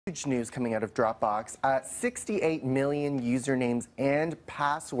Huge news coming out of Dropbox. 68 million usernames and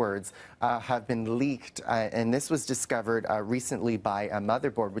passwords have been leaked, and this was discovered recently by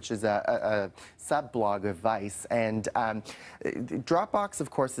Motherboard, which is a sub-blog of Vice. And Dropbox,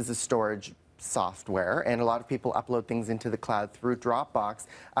 of course, is a storage software, and a lot of people upload things into the cloud through Dropbox.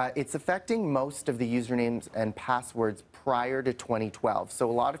 It's affecting most of the usernames and passwords prior to 2012. So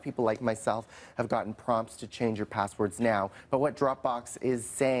a lot of people like myself have gotten prompts to change your passwords now. But what Dropbox is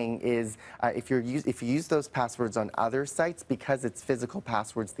saying is if you use those passwords on other sites, because it's physical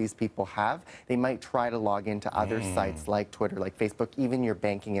passwords these people have, they might try to log into other sites like Twitter, like Facebook, even your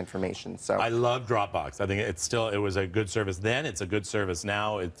banking information. So I love Dropbox. I think it was a good service then. It's a good service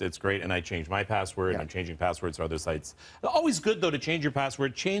now. It's great, and I changed my password. I'm changing passwords for other sites. Always good though to change your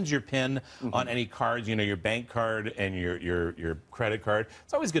password, change your PIN on any cards, you know, your bank card and your credit card.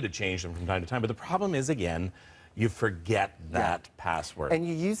 It's always good to change them from time to time. But the problem is, again, you forget that password. And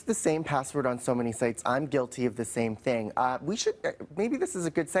you use the same password on so many sites. I'm guilty of the same thing. We should, maybe this is a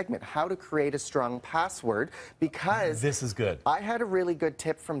good segment, how to create a strong password, because this is good. I had a really good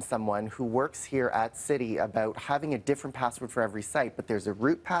tip from someone who works here at City about having a different password for every site, but there's a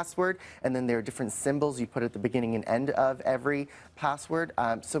root password, and then there are different symbols you put at the beginning and end of every password.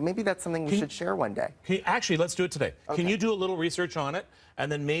 So maybe that's something we should share one day. Actually, let's do it today. Okay. Can you do a little research on it?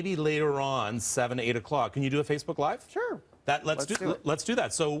 And then maybe later on, 7, 8 o'clock, can you do a Facebook Live? Sure. Let's do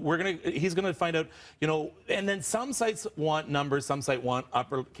that. So he's gonna find out, you know, and then some sites want numbers, some sites want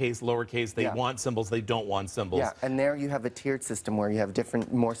uppercase, lowercase, they want symbols, they don't want symbols. Yeah, and there you have a tiered system where you have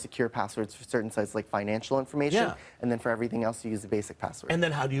different, more secure passwords for certain sites like financial information, and then for everything else you use the basic password. And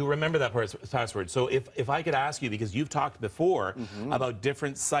then how do you remember that password? So if I could ask you, because you've talked before about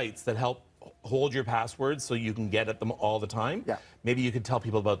different sites that help hold your passwords so you can get at them all the time. Yeah. Maybe you could tell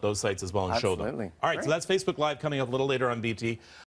people about those sites as well and show them. Absolutely. All right, so that's Facebook Live coming up a little later on BT.